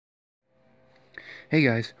Hey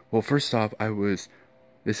guys, well first off,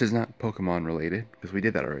 this is not Pokemon related, because we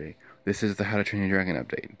did that already. This is the How to Train Your Dragon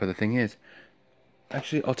update. But the thing is,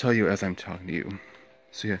 actually I'll tell you as I'm talking to you.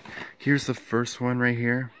 So yeah, here's the first one right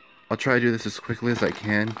here. I'll try to do this as quickly as I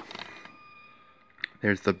can.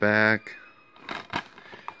 There's the back.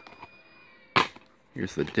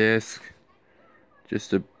 Here's the disc.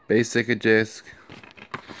 Just a basic disc.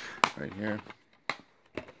 Right here.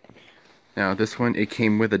 Now this one, it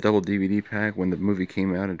came with a double DVD pack when the movie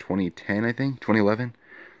came out in 2010, I think? 2011?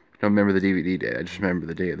 I don't remember the DVD date, I just remember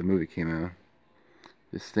the day the movie came out.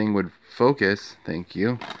 This thing would focus, thank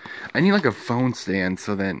you. I need like a phone stand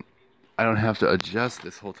so that I don't have to adjust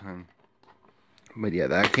this whole time. But yeah,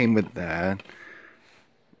 that came with that.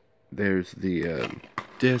 There's the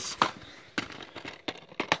disc.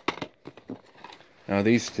 Now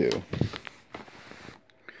these two.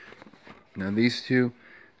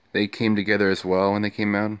 They came together as well when they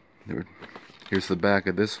came out. Here's the back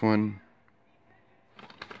of this one.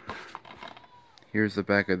 Here's the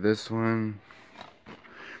back of this one.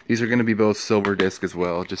 These are going to be both silver disc as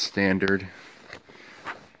well, just standard.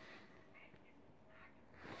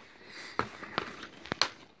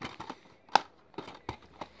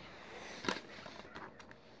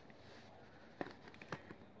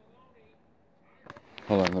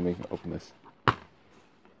 Hold on, let me open this.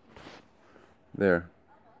 There.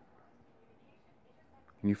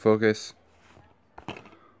 Can you focus?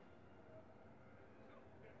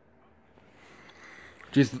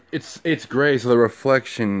 Just it's gray, so the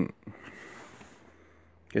reflection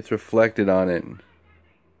gets reflected on it.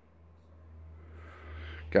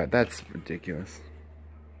 God, that's ridiculous.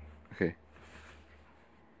 Okay.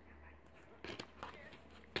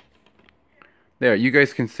 There, you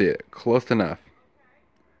guys can see it. Close enough.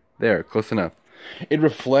 There, close enough. It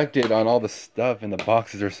reflected on all the stuff in the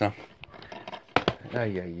boxes or something.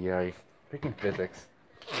 Ay, ay, ay. Freaking physics.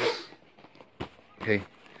 Okay,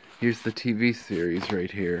 here's the TV series right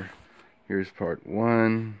here. Here's part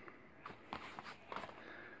 1.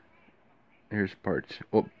 Here's part 2.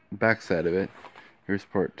 Well, back side of it. Here's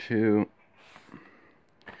part 2.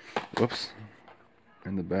 Whoops.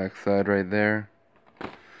 And the back side right there.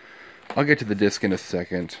 I'll get to the disc in a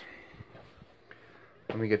second.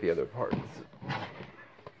 Let me get the other parts.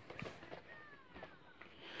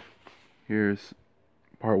 Here's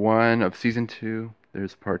part 1 of season 2.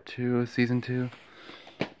 There's part 2 of season 2.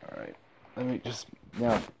 Alright, let me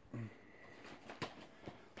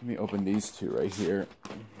open these two right here.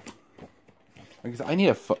 Because I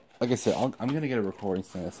need like I said, I'm gonna get a recording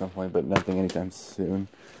stand at some point, but nothing anytime soon.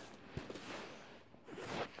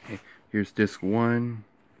 Okay, here's disc 1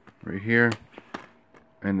 right here,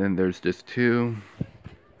 and then there's disc 2.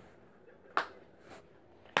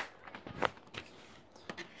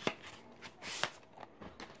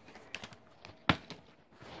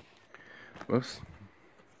 Whoops.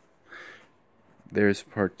 There's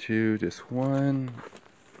part 2, disc 1.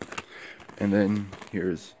 And then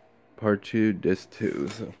here's part 2, disc 2.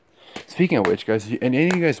 So, speaking of which, guys, and any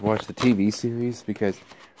of you guys watch the TV series? Because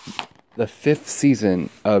the 5th season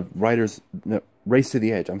of Race to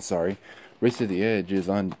the Edge, Race to the Edge is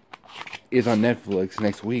on Netflix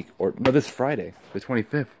next week, or no, this Friday, the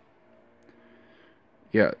 25th.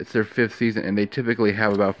 Yeah, it's their 5th season, and they typically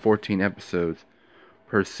have about 14 episodes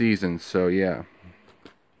per season, so yeah.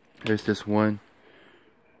 There's this 1,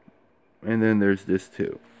 and then there's this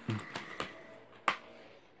 2.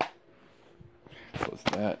 Close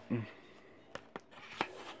that.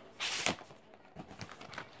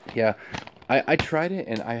 Yeah, I tried it,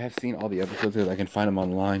 and I have seen all the episodes because I can find them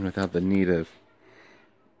online without the need of...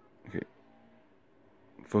 Okay.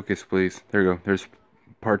 Focus, please. There you go. There's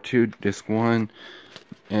part 2, disc 1,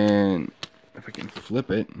 and if I can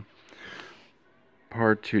flip it...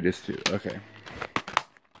 Part 2, disc 2. Okay.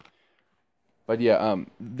 But yeah,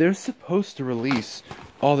 they're supposed to release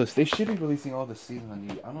all this. They should be releasing all this season on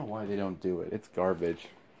YouTube. I don't know why they don't do it. It's garbage.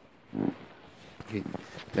 Okay.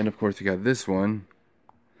 Then, of course, you got this one.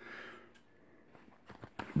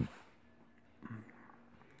 You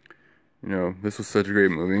know, this was such a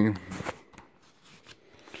great movie.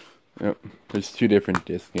 Yep. There's 2 different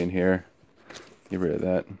discs in here. Get rid of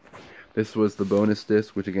that. This was the bonus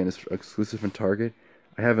disc, which again is exclusive from Target.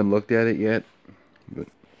 I haven't looked at it yet, but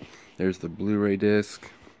there's the Blu-ray disc.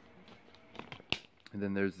 And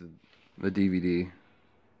then there's the DVD.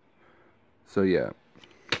 So yeah,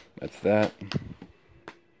 that's that.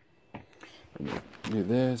 Do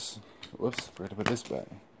this. Whoops, forgot to put this back.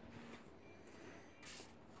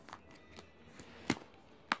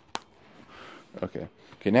 Okay.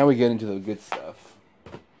 Okay, now we get into the good stuff.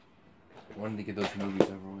 I wanted to get those movies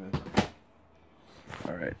over with.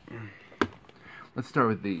 Alright. let's start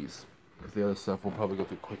with these, because the other stuff will probably go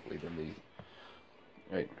through quickly than these.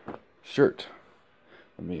 Right, shirt.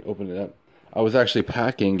 Let me open it up. I was actually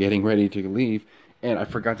packing, getting ready to leave, and I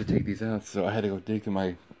forgot to take these out, so I had to go dig through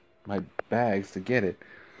my bags to get it.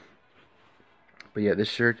 But yeah, this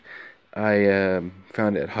shirt, I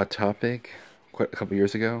found it at Hot Topic quite a couple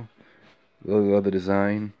years ago. Really love the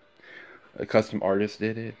design. A custom artist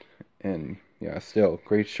did it, and yeah, still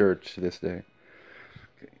great shirt to this day.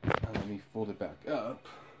 Okay, now let me fold it back up.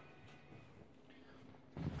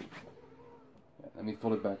 Yeah, let me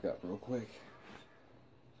fold it back up real quick.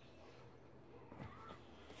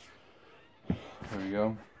 There we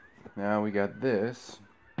go. Now we got this.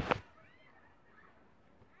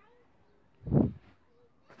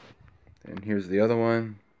 And here's the other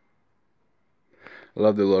one. I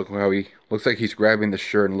love the look. How he looks like he's grabbing the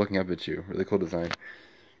shirt and looking up at you. Really cool design.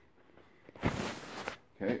 Okay,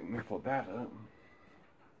 let me pull that up.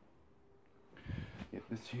 Get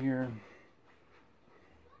this here.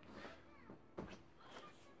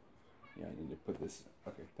 Yeah, I need to put this.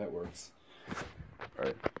 Okay, that works.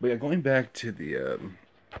 Alright. But yeah, going back to the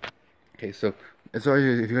okay, so if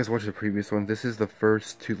you guys watched the previous one, this is the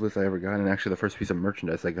first Toothless I ever got, and actually the first piece of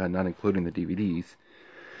merchandise I got, not including the DVDs.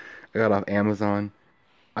 I got off Amazon.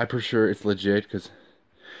 I'm pretty sure it's legit because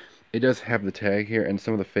it does have the tag here, and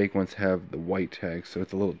some of the fake ones have the white tag, so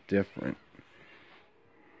it's a little different.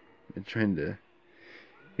 I'm trying to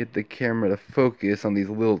get the camera to focus on these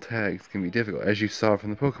little tags can be difficult, as you saw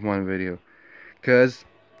from the Pokemon video, because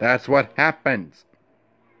that's what happens.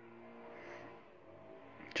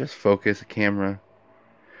 Just focus, camera.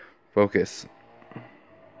 Focus.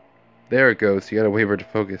 There it goes. You gotta wait for it to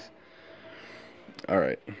focus.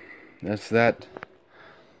 Alright. That's that.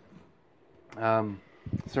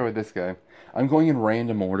 Start with this guy. I'm going in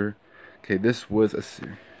random order. Okay, this was a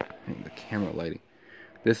series. The camera lighting.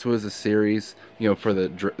 This was a series, you know, for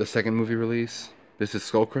the second movie release. This is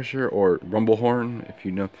Skull Crusher, or Rumblehorn, if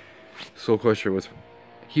you know. Skull Crusher was...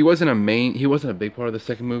 He wasn't a big part of the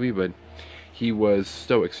second movie, but he was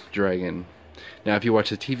Stoic's dragon. Now, if you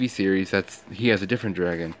watch the TV series, he has a different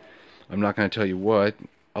dragon. I'm not going to tell you what,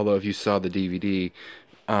 although if you saw the DVD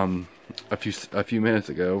a few minutes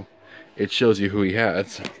ago, it shows you who he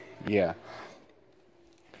has. Yeah.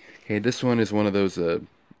 Okay, this one is one of those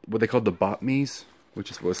what they call the Botmies,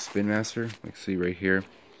 which was Spin Master. Like, see right here.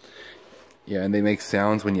 Yeah, and they make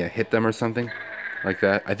sounds when you hit them or something like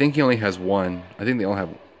that. I think he only has one. I think they all have.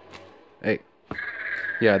 Hey.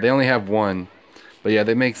 Yeah, they only have one. But yeah,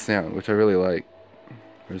 they make sound, which I really like.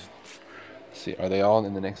 Let's see, are they all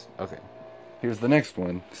in the next? Okay. Here's the next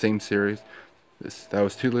one. Same series. That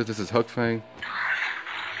was Toothless. This is Hook Fang.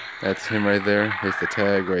 That's him right there. Here's the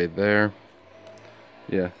tag right there.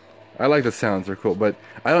 Yeah. I like the sounds. They're cool. But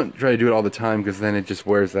I don't try to do it all the time because then it just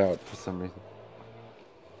wears out for some reason.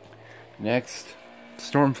 Next,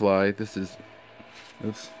 Stormfly. This is...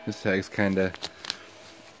 Oops. This tag's kind of...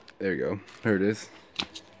 There you go. There it is.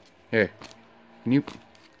 Here. Can you...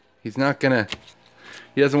 He's not gonna...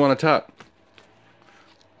 He doesn't want to talk.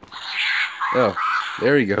 Oh.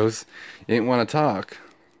 There he goes. He didn't want to talk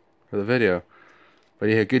for the video. But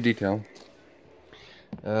yeah, good detail.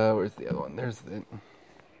 Where's the other one? There's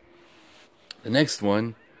the next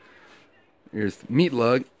one. Here's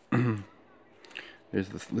Meatlug. There's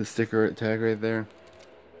the sticker tag right there.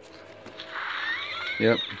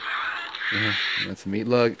 Yep. Yeah, that's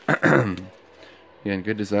Meatlug. Again,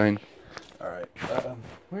 good design. Alright.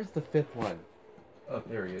 Where's the fifth one? Oh,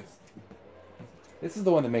 there he is. This is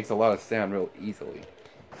the one that makes a lot of sound real easily.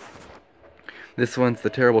 This one's the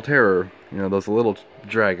Terrible Terror. You know, those little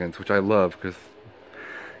dragons, which I love because,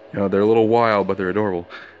 you know, they're a little wild, but they're adorable.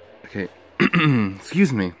 Okay.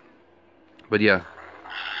 Excuse me. But yeah.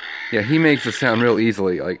 Yeah, he makes the sound real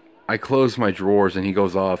easily. Like, I close my drawers and he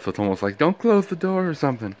goes off, so it's almost like, don't close the door or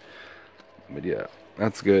something. But yeah,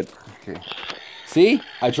 that's good. Okay. See?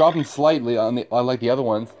 I drop him slightly unlike the other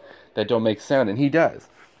ones that don't make sound, and he does.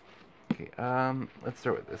 Okay, let's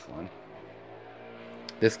start with this one.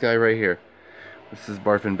 This guy right here. This is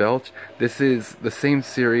Barf and Belch. This is the same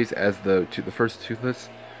series as the first Toothless.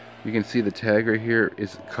 You can see the tag right here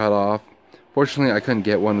is cut off. Fortunately, I couldn't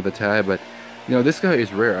get one with the tag, but you know, this guy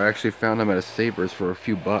is rare. I actually found him at a Sabres for a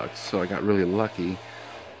few bucks, so I got really lucky.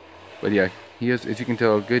 But yeah, he has, as you can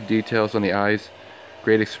tell, good details on the eyes,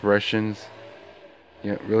 great expressions.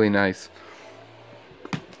 Yeah, really nice.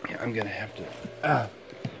 Yeah, I'm gonna have to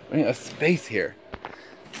I need a space here.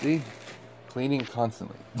 See? Cleaning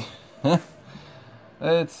constantly.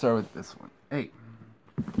 Let's start with this one. Hey.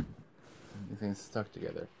 Everything's stuck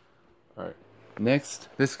together. Alright. Next,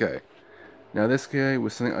 this guy. Now this guy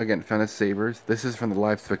was something, again, found at Sabres. This is from the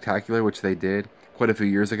Live Spectacular, which they did. quite a few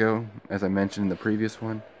years ago, as I mentioned in the previous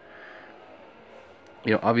one.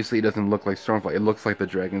 You know, obviously it doesn't look like Stormfly. It looks like the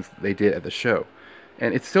dragons they did at the show.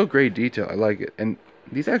 And it's still great detail. I like it. And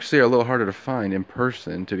these actually are a little harder to find in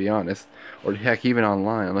person, to be honest. Or heck, even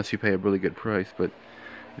online, unless you pay a really good price. But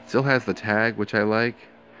it still has the tag, which I like.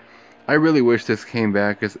 I really wish this came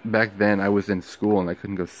back, because back then I was in school and I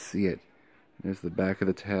couldn't go see it. There's the back of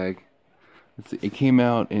the tag. Let's see, it came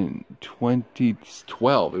out in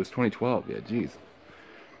 2012. It was 2012. Yeah, jeez.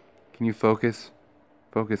 Can you focus?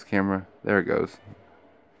 Focus, camera. There it goes.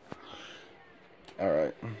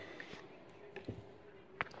 Alright.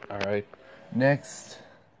 Alright. Next,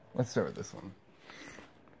 let's start with this one.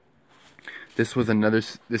 This was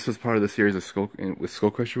part of the series of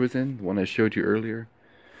Skull Crusher was in, the one I showed you earlier.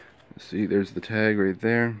 See, there's the tag right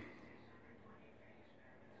there.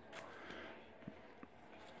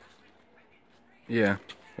 Yeah,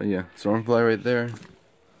 but yeah, Stormfly right there.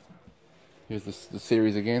 Here's the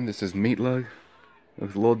series again. This is Meatlug.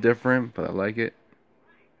 Looks a little different, but I like it.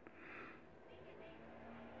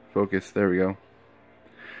 Focus, there we go.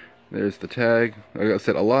 There's the tag. Like I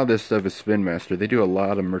said, a lot of this stuff is Spin Master. They do a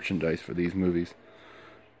lot of merchandise for these movies.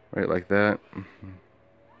 Right, like that.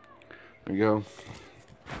 There we go.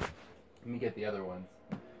 Let me get the other ones.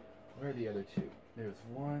 Where are the other two? There's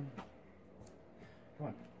one. Come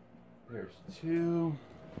on. There's two.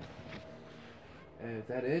 Is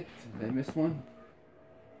that it? Did I miss one?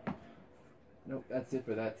 Nope, that's it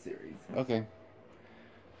for that series. Okay.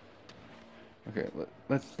 Okay,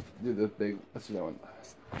 let's do let's do that one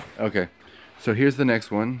last. Okay, so here's the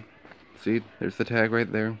next one. See, there's the tag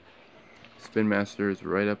right there. Spin Master is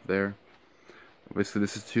right up there. Obviously,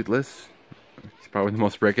 this is Toothless. He's probably the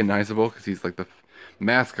most recognizable because he's like the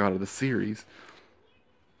mascot of the series.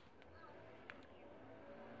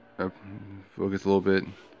 Focus a little bit.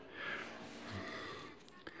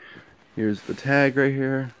 Here's the tag right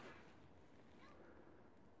here.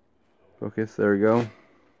 Focus, there we go.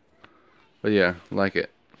 But yeah, like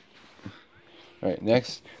it. Alright,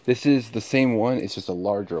 next. This is the same one, it's just a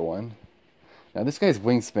larger one. Now this guy's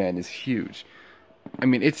wingspan is huge. I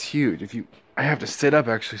mean, it's huge. I have to sit up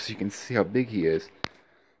actually so you can see how big he is.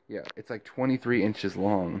 Yeah, it's like 23 inches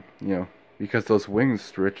long, you know, because those wings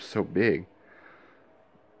stretch so big.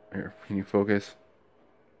 Here, can you focus?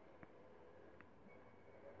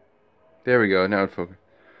 There we go, now it focus.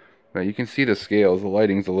 Right, you can see the scales, the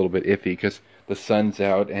lighting's a little bit iffy because the sun's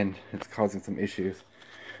out and it's causing some issues.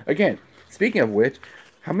 Again, speaking of which,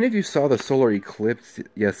 how many of you saw the solar eclipse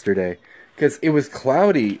yesterday? Because it was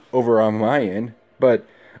cloudy over on my end, but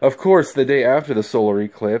of course the day after the solar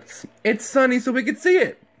eclipse, it's sunny so we could see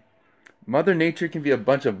it. Mother Nature can be a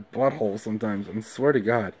bunch of buttholes sometimes, I swear to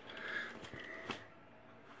God.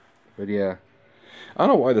 But yeah, I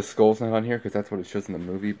don't know why the skull's not on here, because that's what it shows in the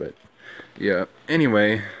movie, but yeah.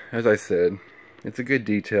 Anyway, as I said, it's a good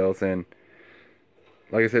details, and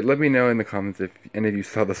like I said, let me know in the comments if any of you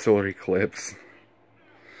saw the solar eclipse.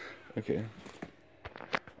 Okay.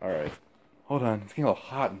 Alright. Hold on, it's getting a little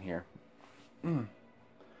hot in here.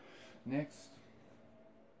 Next,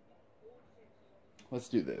 let's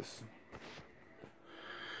do this.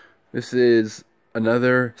 This is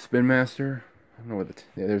another Spin Master. I don't know what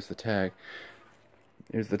yeah, there's the tag.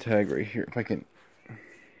 There's the tag right here. If I can,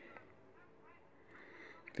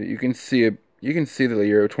 you can see it. You can see the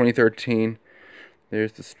year 2013.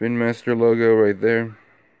 There's the Spin Master logo right there.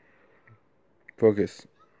 Focus.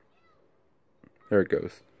 There it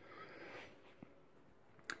goes.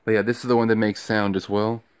 But yeah, this is the one that makes sound as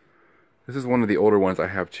well. This is one of the older ones I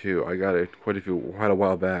have too. I got it quite a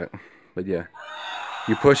while back. But yeah,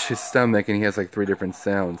 you push his stomach and he has like 3 different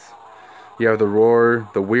sounds. You have the roar,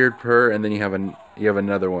 the weird purr, and then you have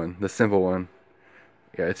another one, the simple one.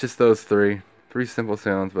 Yeah, it's just those 3 simple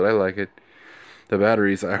sounds, but I like it. The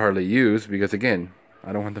batteries I hardly use because again,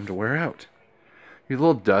 I don't want them to wear out. He's a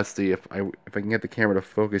little dusty. If I can get the camera to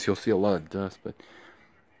focus, you'll see a lot of dust, but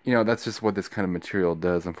you know, that's just what this kind of material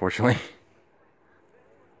does, unfortunately.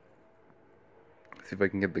 See if I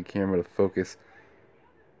can get the camera to focus.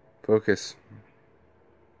 Focus.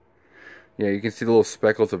 Yeah, you can see the little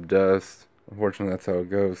speckles of dust. Unfortunately, that's how it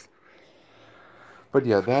goes. But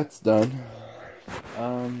yeah, that's done.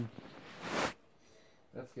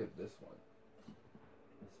 Let's get this one.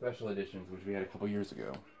 The special editions, which we had a couple years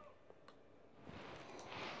ago.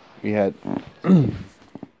 We had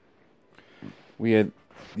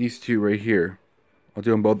these 2 right here. I'll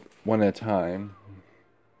do them both one at a time.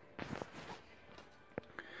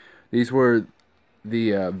 These were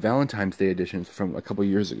the Valentine's Day editions from a couple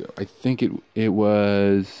years ago. I think it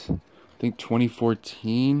was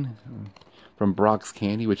 2014 from Brock's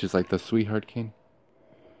Candy, which is like the sweetheart candy.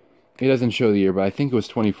 It doesn't show the year, but I think it was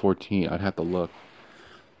 2014. I'd have to look.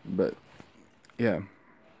 But yeah,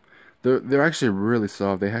 they're actually really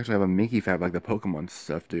soft. They actually have a Mickey fab like the Pokemon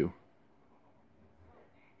stuff do.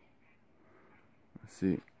 Let's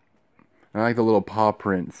see. I like the little paw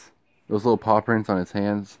prints. Those little paw prints on his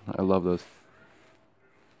hands. I love those.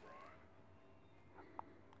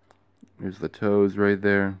 There's the toes right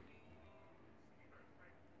there.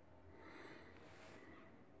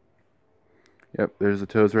 Yep, there's the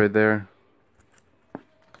toes right there.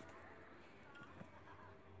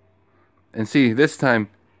 And see, this time,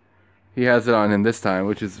 he has it on him this time,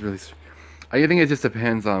 which is really... I think it just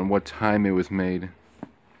depends on what time it was made.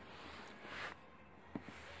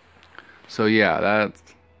 So yeah, that's...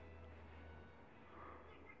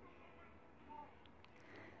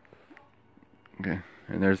 Okay,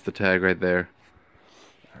 and there's the tag right there.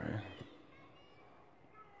 Alright.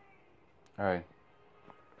 Alright.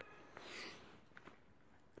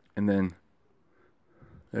 And then,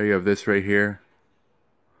 there you have this right here.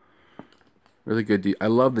 Really good. I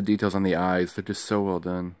love the details on the eyes. They're just so well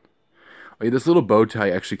done. Oh, yeah, this little bow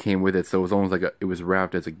tie actually came with it, so it was almost like it was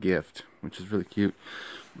wrapped as a gift, which is really cute.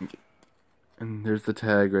 And there's the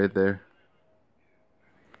tag right there.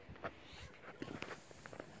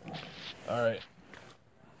 Alright.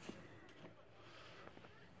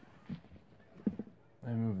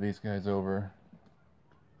 Let me move these guys over.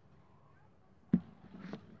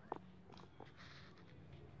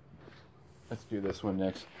 Let's do this one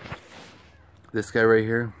next. This guy right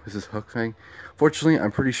here, this is Hook Fang. Fortunately,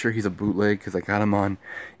 I'm pretty sure he's a bootleg because I got him on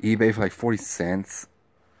eBay for like 40 cents.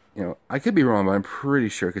 You know, I could be wrong, but I'm pretty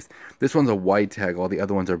sure because this one's a white tag, all the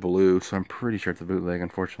other ones are blue, so I'm pretty sure it's a bootleg,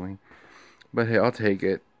 unfortunately. But hey, I'll take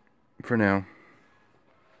it for now.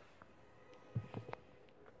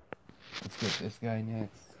 Let's get this guy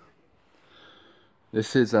next.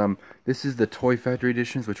 This is the Toy Factory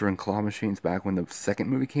editions, which were in claw machines back when the second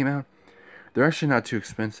movie came out. They're actually not too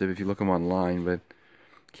expensive if you look them online, but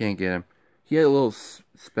can't get them. He had a little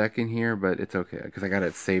speck in here, but it's okay because I got it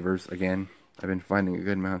at Savers again. I've been finding a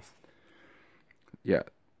good amount. Yeah,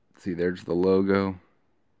 see, there's the logo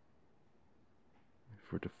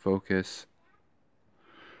for it to focus.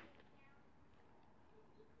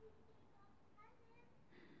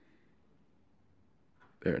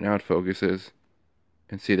 There, now it focuses.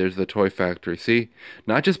 And see, there's the Toy Factory. See,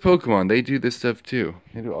 not just Pokemon, they do this stuff too.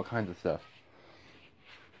 They do all kinds of stuff.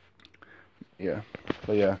 Yeah,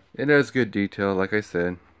 but yeah, it has good detail, like I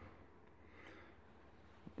said.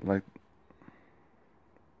 Like,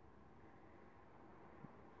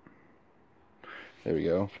 there we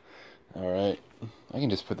go. Alright, I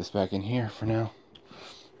can just put this back in here for now,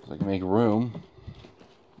 so I can make room.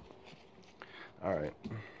 Alright,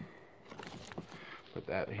 put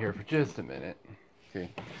that here for just a minute.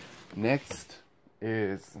 Okay, next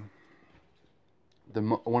is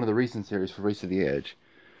one of the recent series for Race to the Edge.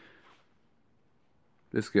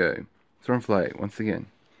 This guy, Stormflight, once again.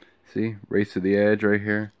 See, Race to the Edge right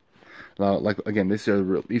here. Now, like again, these are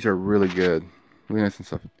really good, really nice and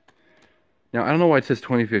stuff. Now I don't know why it says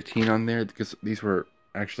 2015 on there because these were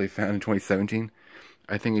actually found in 2017.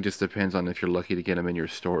 I think it just depends on if you're lucky to get them in your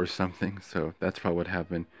store or something. So that's probably what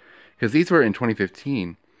happened. Because these were in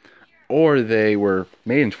 2015, or they were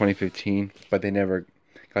made in 2015, but they never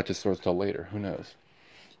got to stores till later. Who knows?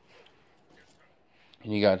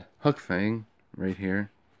 And you got Hook Fang right here.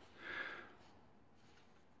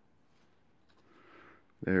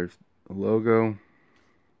 There's the logo.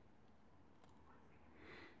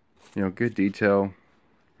 You know, good detail.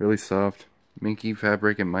 Really soft. Minky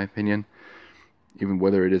fabric, in my opinion. Even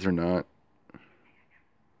whether it is or not.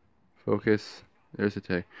 Focus. There's the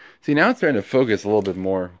tag. See, now it's starting to focus a little bit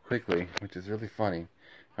more quickly, which is really funny.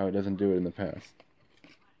 How it doesn't do it in the past.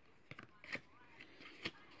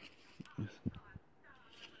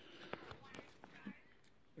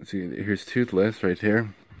 See, here's Toothless right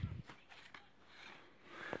here.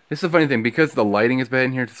 This is the funny thing, because the lighting is bad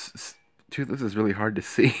in here, Toothless is really hard to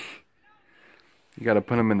see. You gotta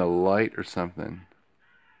put him in the light or something.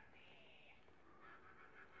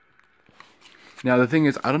 Now the thing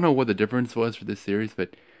is, I don't know what the difference was for this series,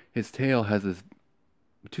 but his tail has this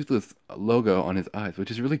Toothless logo on his eyes, which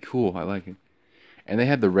is really cool. I like it. And they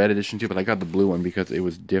had the red edition too, but I got the blue one because it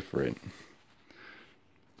was different.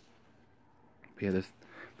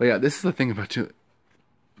 But yeah, this is the thing about Toothless.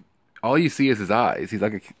 All you see is his eyes.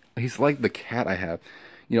 He's like the cat I have.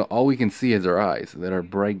 You know, all we can see is our eyes that are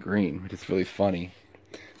bright green, which is really funny.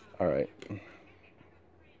 Alright.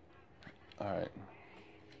 Alright.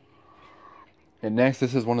 And next,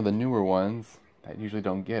 this is one of the newer ones. I usually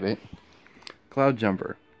don't get it. Cloud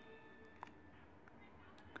Jumper.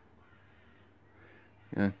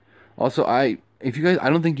 Yeah. Also, if you guys, I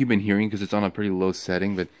don't think you've been hearing because it's on a pretty low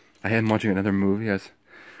setting, but I am watching another movie.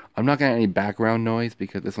 I'm not getting any background noise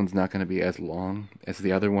because this one's not going to be as long as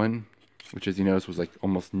the other one, which, as you notice, was like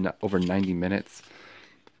almost over 90 minutes.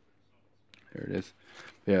 There it is.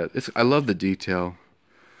 Yeah, I love the detail.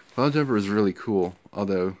 Cloud Jumper is really cool,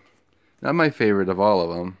 although not my favorite of all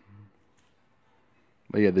of them.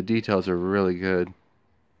 But yeah, the details are really good.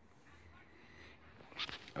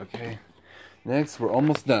 Okay, next we're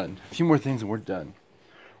almost done. A few more things and we're done.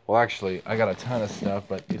 Well, actually, I got a ton of stuff,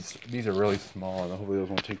 but these are really small, and hopefully those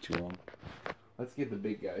won't take too long. Let's get the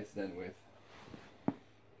big guys done with,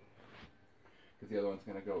 because the other one's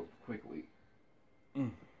gonna go quickly. Alright,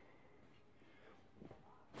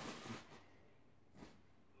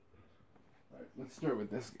 let's start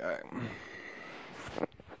with this guy.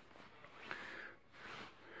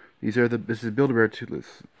 This is Build-A-Bear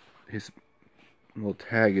Toothless. His little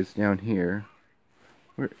tag is down here.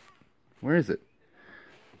 Where is it?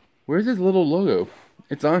 Where's his little logo?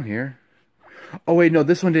 It's on here. Oh wait, no,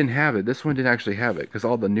 this one didn't have it. This one didn't actually have it, because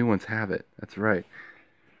all the new ones have it. That's right.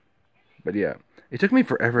 But yeah, it took me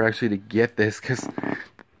forever actually to get this, because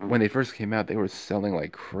when they first came out, they were selling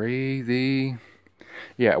like crazy.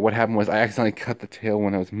 Yeah, what happened was I accidentally cut the tail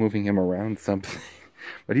when I was moving him around something.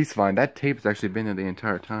 But he's fine. That tape's actually been there the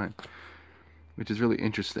entire time, which is really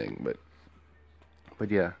interesting. But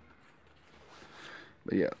yeah.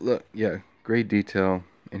 But yeah, look, yeah, great detail,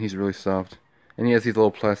 and he's really soft. And he has these little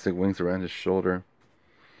plastic wings around his shoulder.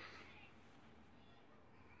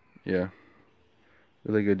 Yeah,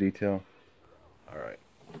 really good detail. Alright.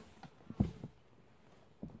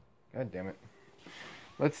 God damn it.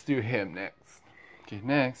 Let's do him next. Okay,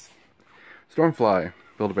 next. Stormfly,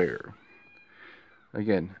 Build-A-Bear.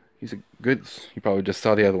 Again, he's a good... You probably just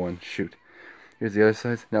saw the other one. Shoot. Here's the other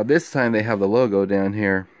side. Now this time they have the logo down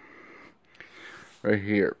here. Right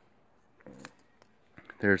here.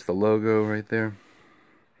 There's the logo right there.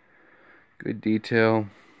 Good detail.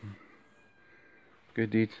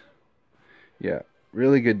 Good detail. Yeah,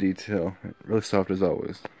 really good detail. Really soft as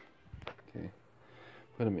always. Okay.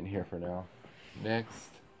 Put him in here for now. Next.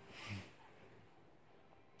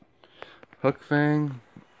 Hook Fang.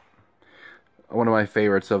 One of my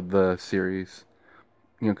favorites of the series.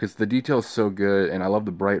 You know, because the detail is so good, and I love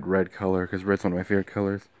the bright red color, because red's one of my favorite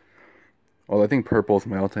colors. Well, I think purple is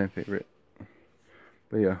my all-time favorite.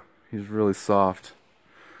 But yeah, he's really soft.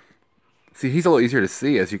 See, he's a little easier to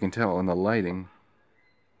see, as you can tell, in the lighting.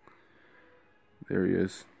 There he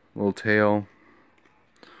is. Little tail.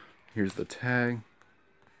 Here's the tag.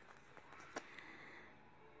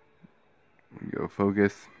 There we go,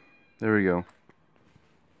 focus. There we go.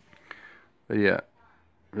 But yeah,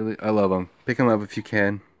 really, I love them. Pick them up if you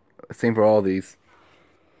can. Same for all these.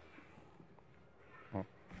 Oh.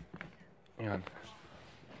 Hang on.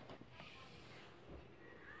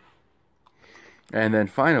 And then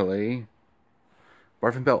finally,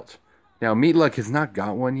 Barf and Belch. Now, Meatluck has not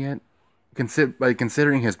got one yet.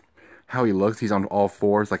 Considering how he looks, he's on all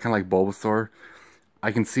fours, like kind of like Bulbasaur.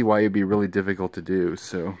 I can see why it'd be really difficult to do.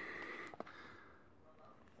 So,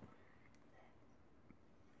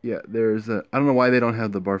 yeah, there's a. I don't know why they don't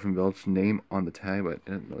have the Barf and Belch name on the tag, but it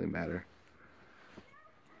doesn't really matter.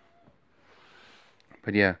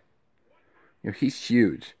 But yeah, you know, he's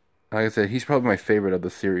huge. Like I said, he's probably my favorite of the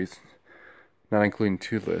series, not including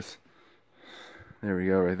Toothless. There we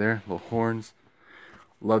go, right there. Little horns.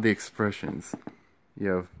 Love the expressions. You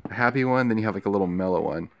have a happy one, then you have like a little mellow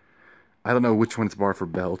one. I don't know which one's Barf or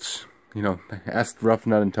Belch. You know, ask Rough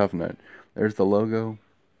Nut and Tough Nut. There's the logo.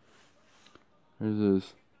 There's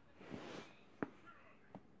this.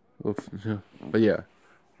 But yeah,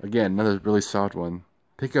 again, another really soft one.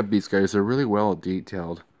 Pick up these guys. They're really well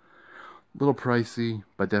detailed. A little pricey,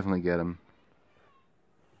 but definitely get them.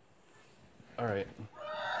 Alright.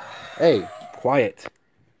 Hey, quiet.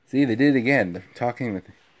 See, they did it again. They're talking with...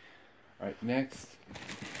 Alright, next.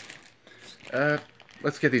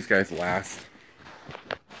 Let's get these guys last.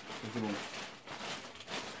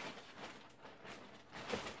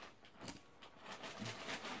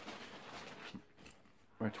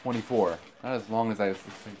 We're at 24. Not as long as I was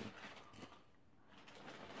thinking.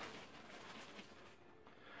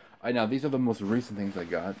 Now, these are the most recent things I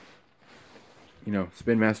got. You know,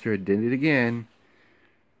 Spin Master did it again.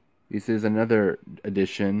 This is another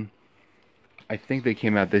edition. I think they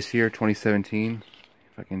came out this year, 2017.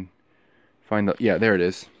 If I can find the... Yeah, there it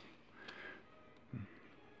is.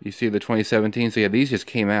 You see the 2017? So yeah, these just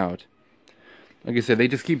came out. Like I said, they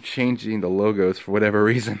just keep changing the logos for whatever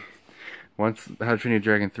reason. Once How to Train Your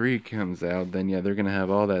Dragon 3 comes out, then yeah, they're going to have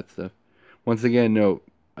all that stuff. Once again, no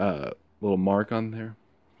little mark on there.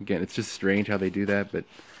 Again, it's just strange how they do that, but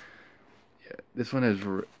This one has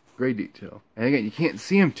great detail. And again, you can't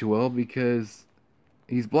see him too well because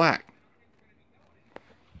he's black.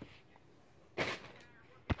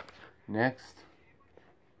 Next,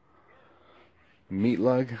 meat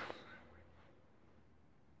lug.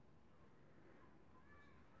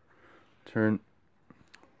 Turn.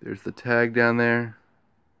 There's the tag down there.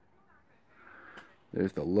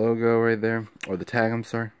 There's the logo right there, or the tag. I'm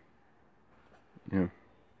sorry. Yeah.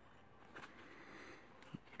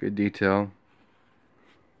 Good detail.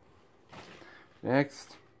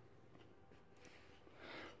 Next,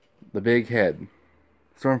 the big head,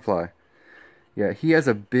 Stormfly. Yeah, he has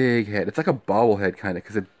a big head. It's like a bobblehead kind of,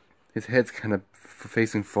 because his head's kind of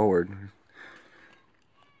facing forward.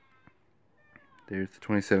 There's the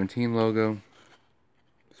 2017 logo.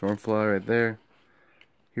 Stormfly right there.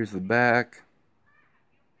 Here's the back.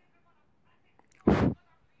 And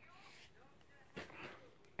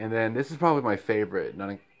then this is probably my favorite,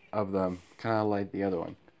 none of them. Kind of like the other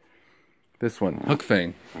one. This one, Hook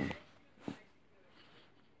Fang.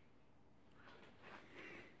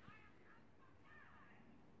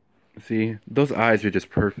 See, those eyes are just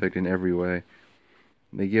perfect in every way.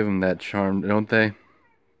 They give him that charm, don't they?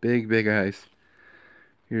 Big, big eyes.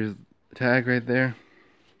 Here's the tag right there.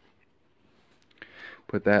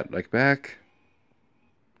 Put that like back.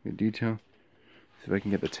 Good detail. See if I can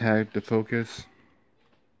get the tag to focus.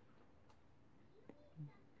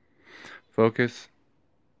 Focus.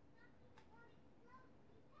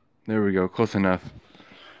 There we go, close enough.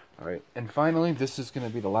 Alright, and finally, this is going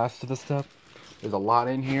to be the last of the stuff. There's a lot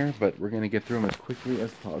in here, but we're going to get through them as quickly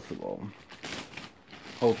as possible.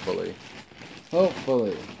 Hopefully.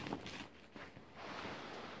 Hopefully.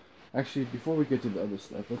 Actually, before we get to the other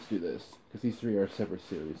stuff, let's do this. Because these three are separate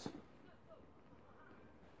series.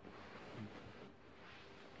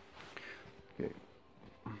 Okay.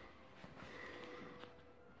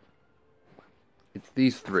 It's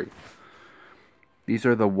these three. These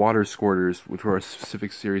are the water squirters, which were a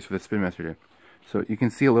specific series for the Spin Master did. So you can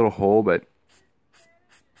see a little hole, but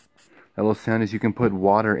that little sound is you can put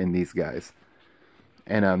water in these guys.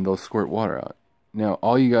 And they'll squirt water out. Now,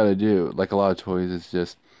 all you gotta do, like a lot of toys, is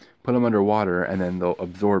just put them under water and then they'll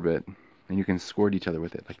absorb it. And you can squirt each other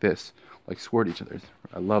with it, like this. Like squirt each other.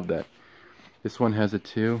 I love that. This one has it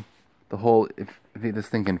too. The whole, if this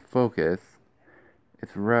thing can focus,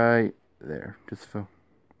 it's right there. Just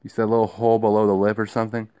you see that little hole below the lip or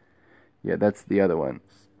something? Yeah, that's the other one.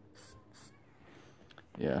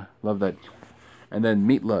 Yeah, love that. And then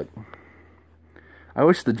Meat Lug. I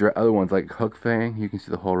wish the other ones, like Hook Fang, you can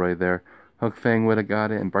see the hole right there. Hook Fang would have got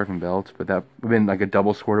it, and Barf and Belt, but that would have been like a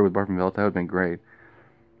double squirter with Barf and Belt. That would have been great.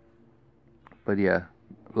 But yeah,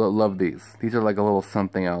 love these. These are like a little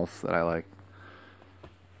something else that I like.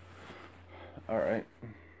 Alright.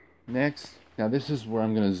 Next. Now this is where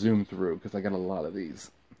I'm going to zoom through, because I got a lot of these.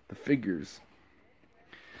 The figures.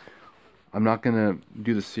 I'm not going to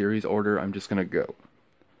do the series order, I'm just going to go.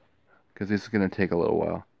 Because this is going to take a little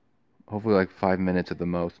while. Hopefully like 5 minutes at the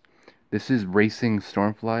most. This is Racing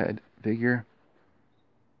Stormfly figure.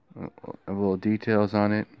 A little details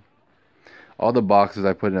on it. All the boxes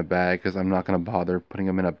I put in a bag because I'm not going to bother putting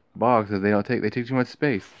them in a box because they take too much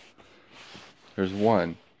space. There's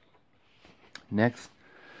one. Next,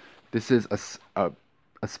 this is a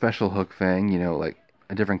special Hook Fang, you know, like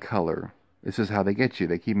a different color. This is how they get you.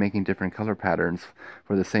 They keep making different color patterns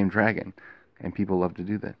for the same dragon, and people love to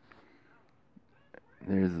do that.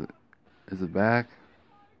 There's the back.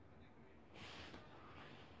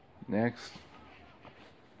 Next,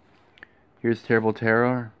 here's Terrible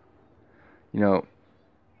Terror. You know,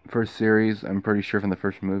 first series, I'm pretty sure from the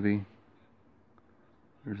first movie.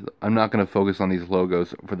 I'm not going to focus on these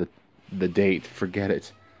logos for the date. Forget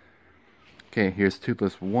it. Okay, here's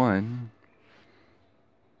Toothless 1.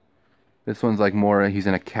 This one's like more, he's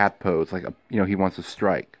in a cat pose. Like, you know, he wants to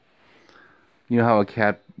strike. You know how a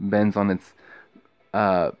cat bends on its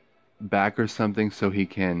back or something so he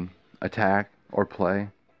can attack or play?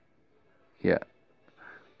 Yeah.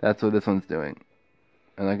 That's what this one's doing.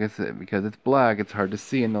 And like I said, because it's black, it's hard to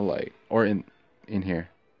see in the light. Or in here.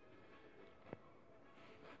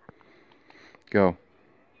 Go.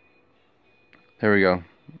 There we go.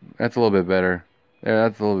 That's a little bit better. Yeah,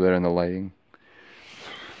 that's a little better in the lighting.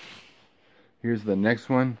 Here's the next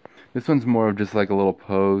one. This one's more of just like a little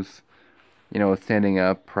pose. You know, standing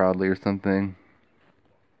up proudly or something.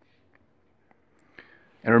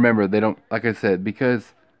 And remember, they don't, like I said,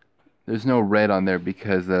 because there's no red on there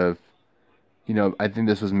because of, you know, I think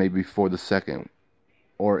this was made before the second.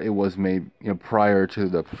 Or it was made, you know, prior to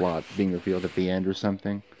the plot being revealed at the end or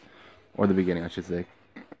something. Or the beginning, I should say.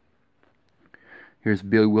 Here's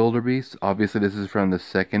Bill Wildebeest. Obviously, this is from the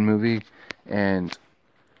second movie. And,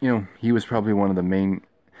 he was probably one of the main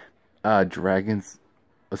dragons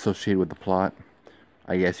associated with the plot,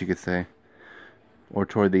 I guess you could say. Or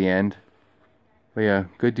toward the end. But yeah,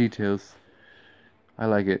 good details. I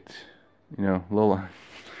like it. Lola.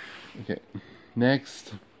 Okay.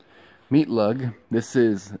 Next, Meat Lug. This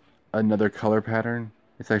is another color pattern.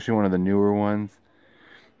 It's actually one of the newer ones.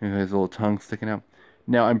 His little tongue sticking out.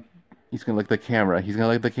 Now he's gonna lick the camera. He's gonna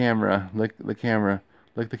lick the camera. Lick the camera.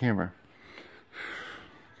 Lick the camera.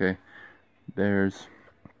 Okay. There's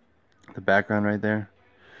the background right there.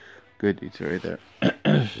 Good detail right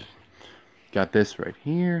there. Got this right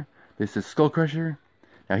here. This is Skull Crusher.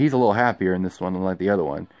 Now he's a little happier in this one unlike the other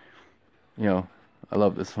one. I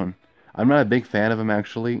love this one. I'm not a big fan of him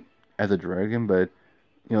actually as a dragon, but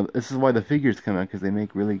this is why the figures come out, because they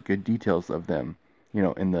make really good details of them,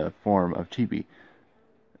 in the form of chibi.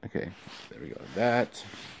 Okay, there we go. That.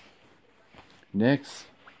 Next,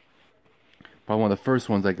 probably one of the first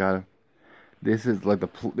ones I got. This is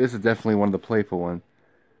this is definitely one of the playful ones.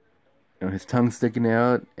 His tongue sticking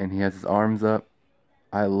out and he has his arms up.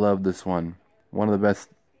 I love this one. One of the best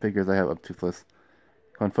figures I have of Toothless.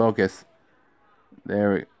 Come on, focus.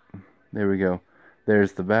 There we go.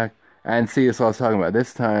 There's the back. And see, that's what I was talking about.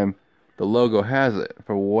 This time, the logo has it,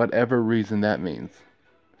 for whatever reason that means.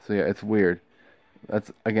 So yeah, it's weird.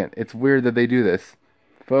 It's weird that they do this.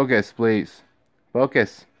 Focus, please.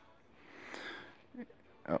 Focus.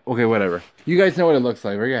 Okay, whatever. You guys know what it looks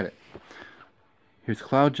like. Forget it. Here's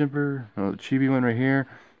Cloud Jumper. Oh, the chibi one right here.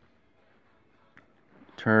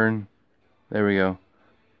 Turn. There we go.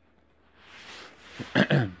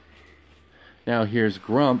 Now here's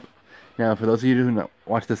Grump. Now, for those of you who don't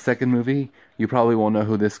watch the second movie, you probably won't know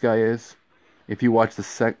who this guy is. If you do watch the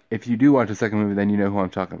second movie, then you know who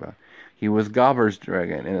I'm talking about. He was Gobber's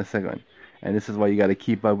dragon in the second one. And this is why you got to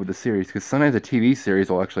keep up with the series, because sometimes a TV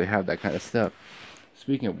series will actually have that kind of stuff.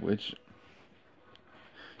 Speaking of which,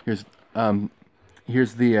 here's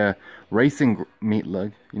the racing Meat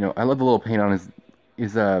Lug. I love the little paint on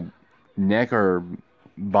his neck or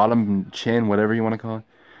bottom chin, whatever you want to call it.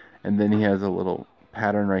 And then he has a little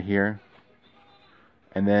pattern right here.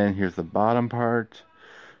 And then here's the bottom part.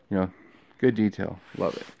 Good detail.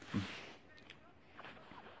 Love it.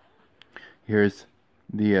 Here's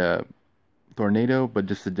the tornado, but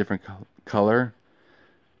just a different color.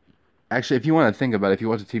 Actually, if you want to think about it, if you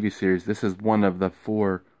watch the TV series, this is one of the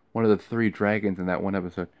 3 dragons in that one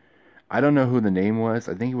episode. I don't know who the name was.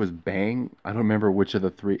 I think it was Bang. I don't remember which of the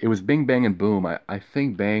 3. It was Bing, Bang, and Boom. I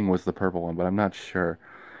think Bang was the purple one, but I'm not sure.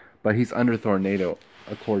 But he's under Tornado,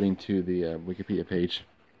 according to the Wikipedia page.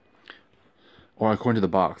 Or according to the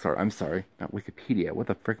box. Or, I'm sorry, not Wikipedia. What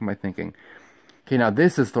the frick am I thinking? Okay, now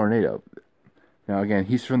this is Tornado. Now again,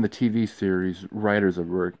 he's from the TV series Riders of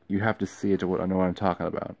Work. You have to see it to know what I'm talking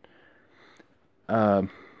about.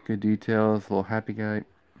 Good details. Little happy guy.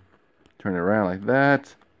 Turn it around like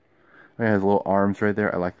that. It has little arms right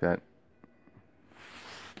there. I like that.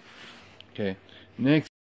 Okay, next.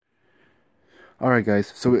 Alright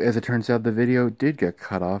guys, so as it turns out, the video did get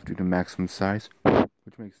cut off due to maximum size,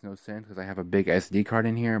 which makes no sense because I have a big SD card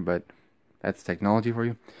in here, but that's technology for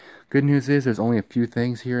you. Good news is there's only a few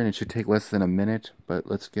things here and it should take less than a minute, but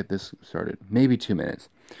let's get this started. Maybe 2 minutes.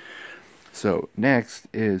 So next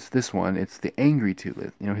is this one. It's the angry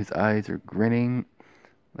Toothless. His eyes are grinning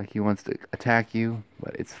like he wants to attack you,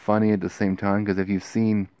 but it's funny at the same time, because if you've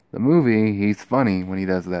seen the movie, he's funny when he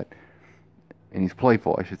does that. And he's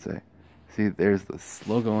playful, I should say. See, there's this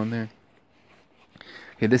logo on there.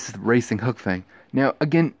 Okay, this is Racing Hook Fang. Now,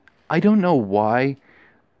 again, I don't know why,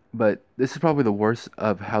 but this is probably the worst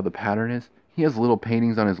of how the pattern is. He has little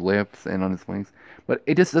paintings on his lips and on his wings, but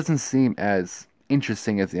it just doesn't seem as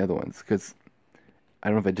interesting as the other ones, because I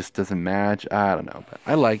don't know if it just doesn't match. I don't know, but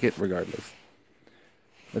I like it regardless.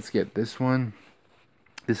 Let's get this one.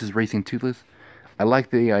 This is Racing Toothless. I like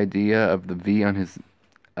the idea of the V on his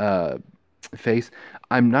face.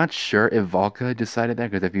 I'm not sure if Valka decided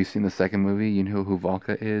that, because if you've seen the second movie, you know who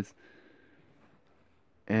Valka is.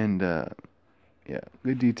 And, yeah,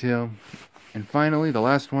 good detail. And finally, the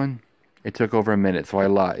last one. It took over a minute, so I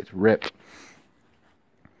lied. RIP.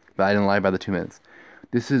 But I didn't lie by the 2 minutes.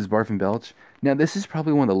 This is Barf and Belch. Now, this is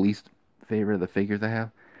probably one of the least favorite of the figures I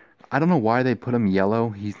have. I don't know why they put him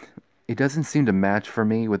yellow. It doesn't seem to match for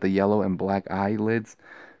me with the yellow and black eyelids.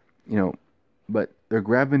 But they're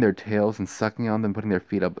grabbing their tails and sucking on them, putting their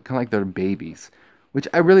feet up, kind of like they're babies. Which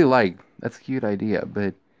I really like. That's a cute idea,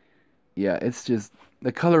 but yeah, it's just,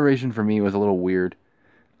 the coloration for me was a little weird.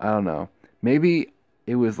 I don't know. Maybe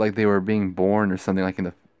it was like they were being born or something like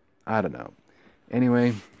I don't know.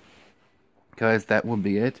 Anyway, guys, that will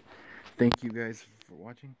be it. Thank you guys for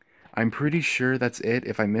watching. I'm pretty sure that's it.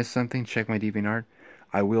 If I missed something, check my DeviantArt.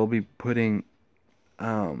 I will be putting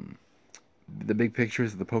the big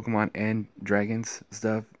pictures of the Pokemon and dragons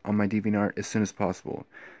stuff on my DeviantArt as soon as possible.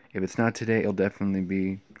 If it's not today, it'll definitely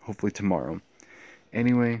be hopefully tomorrow.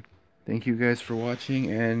 Anyway, thank you guys for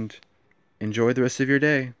watching and enjoy the rest of your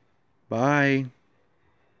day. Bye.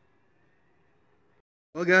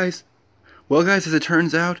 Well guys, as it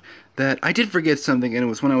turns out that I did forget something, and it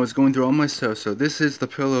was when I was going through all my stuff. So this is the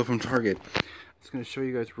pillow from Target. I'm just going to show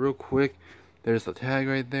you guys real quick. There's the tag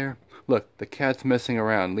right there. Look, the cat's messing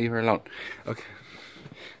around. Leave her alone. Okay.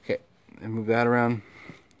 Okay, and move that around.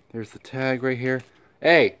 There's the tag right here.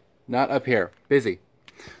 Hey, not up here. Busy.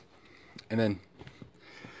 And then,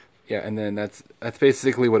 yeah, and then that's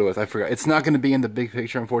basically what it was. I forgot. It's not going to be in the big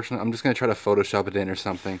picture, unfortunately. I'm just going to try to Photoshop it in or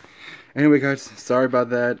something. Anyway, guys, sorry about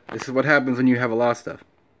that. This is what happens when you have a lot of stuff.